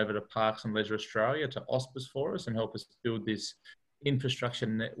actually handed over to Parks and Leisure Australia to auspice for us and help us build this infrastructure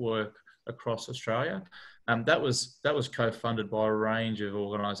network across Australia. That was co-funded by a range of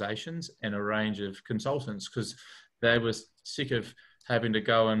organisations and a range of consultants, because they were sick of having to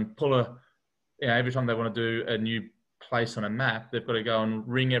go and pull every time they want to do a new place on a map, they've got to go and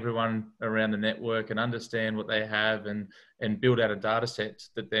ring everyone around the network and understand what they have and build out a data set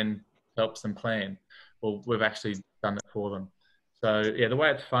that then helps them plan. Well, we've actually done that for them. So the way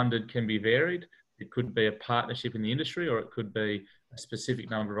it's funded can be varied. It could be a partnership in the industry, or it could be a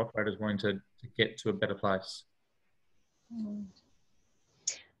specific number of operators wanting to get to a better place.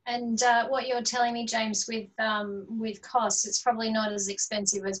 And what you're telling me, James, with costs, it's probably not as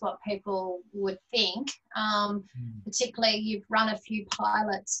expensive as what people would think. Particularly, you've run a few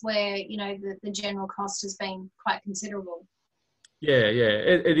pilots where the general cost has been quite considerable. Yeah,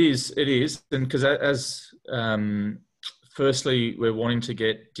 it is, and because as firstly, we're wanting to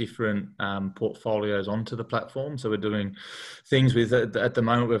get different portfolios onto the platform. So we're doing things with, at the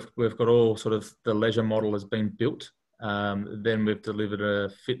moment, we've got all sort of the leisure model has been built. Then we've delivered a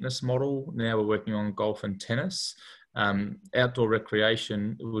fitness model. Now we're working on golf and tennis. Outdoor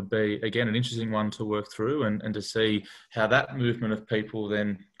recreation would be, again, an interesting one to work through and to see how that movement of people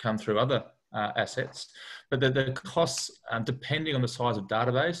then come through other assets. But the costs, depending on the size of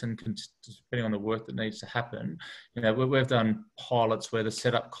database and depending on the work that needs to happen, we've done pilots where the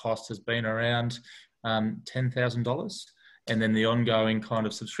setup cost has been around $10,000. And then the ongoing kind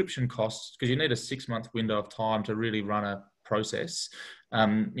of subscription costs, because you need a 6-month window of time to really run a process.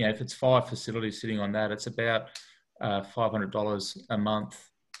 If it's 5 facilities sitting on that, it's about $500 a month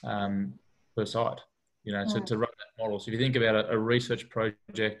per site, to run that model. So if you think about a research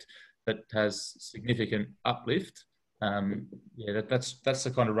project that has significant uplift, that's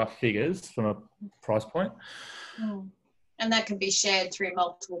the kind of rough figures from a price point. And that can be shared through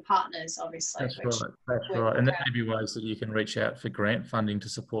multiple partners, obviously. That's right. And there may be ways that you can reach out for grant funding to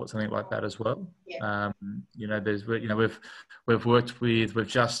support something like that as well. Yeah. We've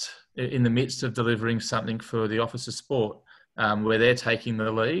just in the midst of delivering something for the Office of Sport, where they're taking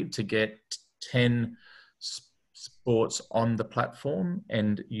the lead to get 10 sports on the platform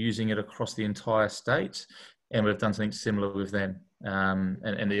and using it across the entire state. And we've done something similar with them.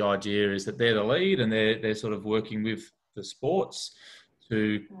 And the idea is that they're the lead and they're sort of working with the sports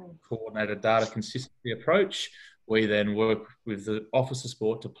to coordinate a data consistency approach. We then work with the Office of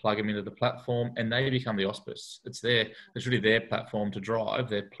Sport to plug them into the platform, and they become the auspice. It's really their platform to drive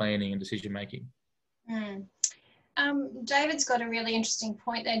their planning and decision making. Mm. David's got a really interesting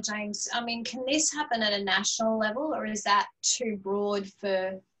point there, James. I mean, can this happen at a national level, or is that too broad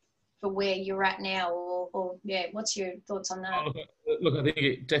for where you're at now? Or yeah, what's your thoughts on that? Oh, look, I think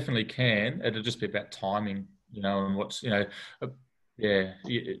it definitely can. It'll just be about timing, and what's,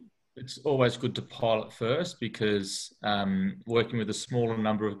 it's always good to pilot first, because working with a smaller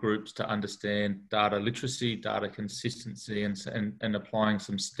number of groups to understand data literacy, data consistency, and applying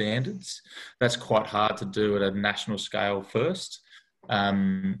some standards, that's quite hard to do at a national scale first.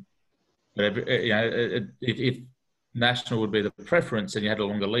 But if national would be the preference and you had a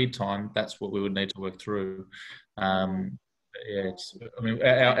longer lead time, that's what we would need to work through. Our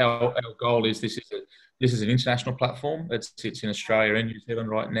goal is this is an international platform. It's in Australia and New Zealand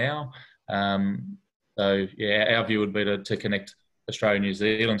right now. Our view would be to connect Australia and New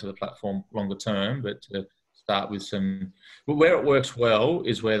Zealand to the platform longer term, but to start with where it works well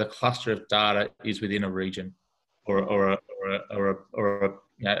is where the cluster of data is within a region, or a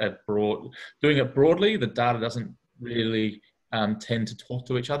broad. Doing it broadly, the data doesn't really tend to talk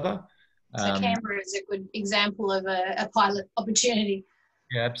to each other. So Canberra is a good example of a pilot opportunity.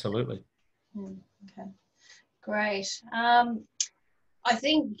 Yeah, absolutely. Okay, great. I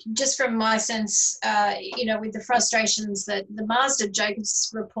think just from my sense, with the frustrations, that the Marsden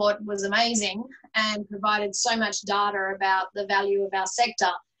Jacobs report was amazing and provided so much data about the value of our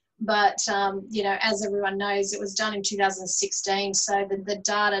sector. But, as everyone knows, it was done in 2016. So the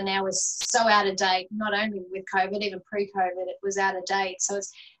data now is so out of date, not only with COVID, even pre-COVID, it was out of date. So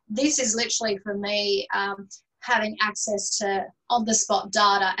this is literally for me, having access to on-the-spot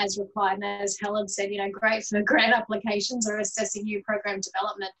data as required. And as Helen said, great for grant applications or assessing new program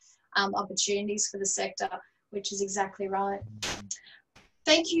development opportunities for the sector, which is exactly right.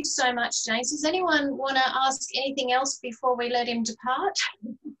 Thank you so much, James. Does anyone want to ask anything else before we let him depart?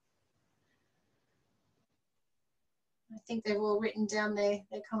 I think they've all written down their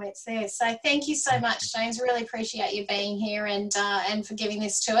comments there. So thank you so much, James. Really appreciate you being here and for giving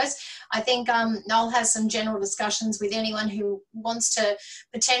this to us. I think I'll have some general discussions with anyone who wants to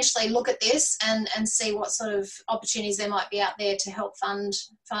potentially look at this and see what sort of opportunities there might be out there to help fund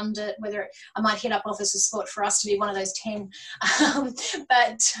it. Whether I might hit up Office of Sport for us to be one of those 10,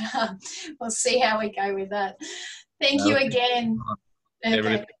 but we'll see how we go with that. Thank you again.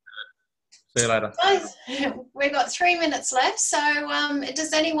 Okay. See you later. Guys, we've got 3 minutes left. So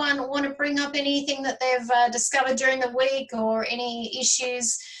does anyone want to bring up anything that they've discovered during the week, or any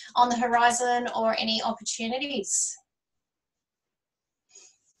issues on the horizon, or any opportunities?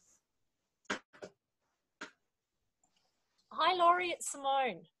 Hi, Laurie, it's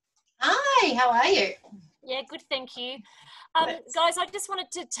Simone. Hi, how are you? Yeah, good, thank you. Guys, I just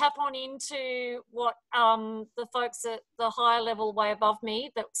wanted to tap on into what the folks at the higher level way above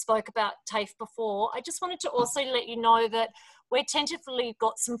me that spoke about TAFE before. I just wanted to also let you know that we're tentatively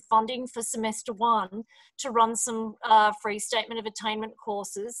got some funding for semester 1 to run some free statement of attainment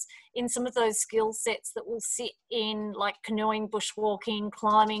courses in some of those skill sets that will sit in, like canoeing, bushwalking,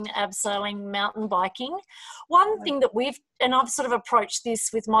 climbing, abseiling, mountain biking. One thing that and I've sort of approached this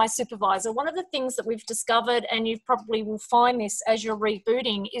with my supervisor, one of the things that we've discovered, and you probably will find this as you're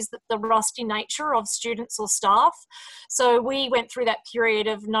rebooting, is that the rusty nature of students or staff. So we went through that period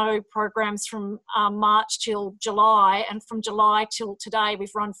of no programs from March till July, and from July till today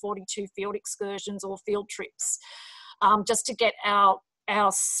we've run 42 field excursions or field trips just to get our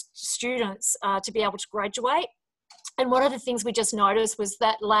students to be able to graduate. And one of the things we just noticed was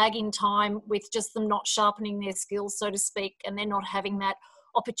that lag in time with just them not sharpening their skills, so to speak, and they're not having that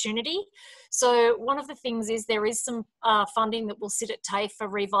opportunity. So one of the things is there is some funding that will sit at TAFE for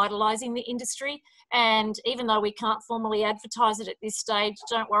revitalising the industry. And even though we can't formally advertise it at this stage,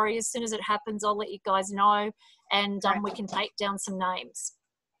 don't worry, as soon as it happens, I'll let you guys know, and we can take down some names.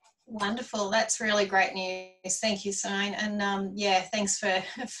 Wonderful. That's really great news. Thank you, Simone. And yeah, thanks for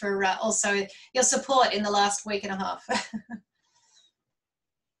also your support in the last week and a half.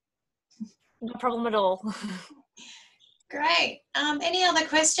 No problem at all. Great. Any other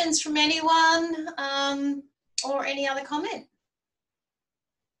questions from anyone or any other comment?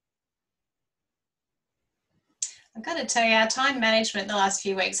 I've got to tell you, our time management the last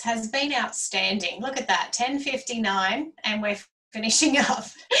few weeks has been outstanding. Look at that, 10:59, and we're finishing up.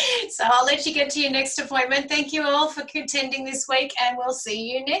 So I'll let you get to your next appointment. Thank you all for attending this week, and we'll see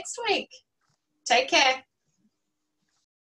you next week. Take care.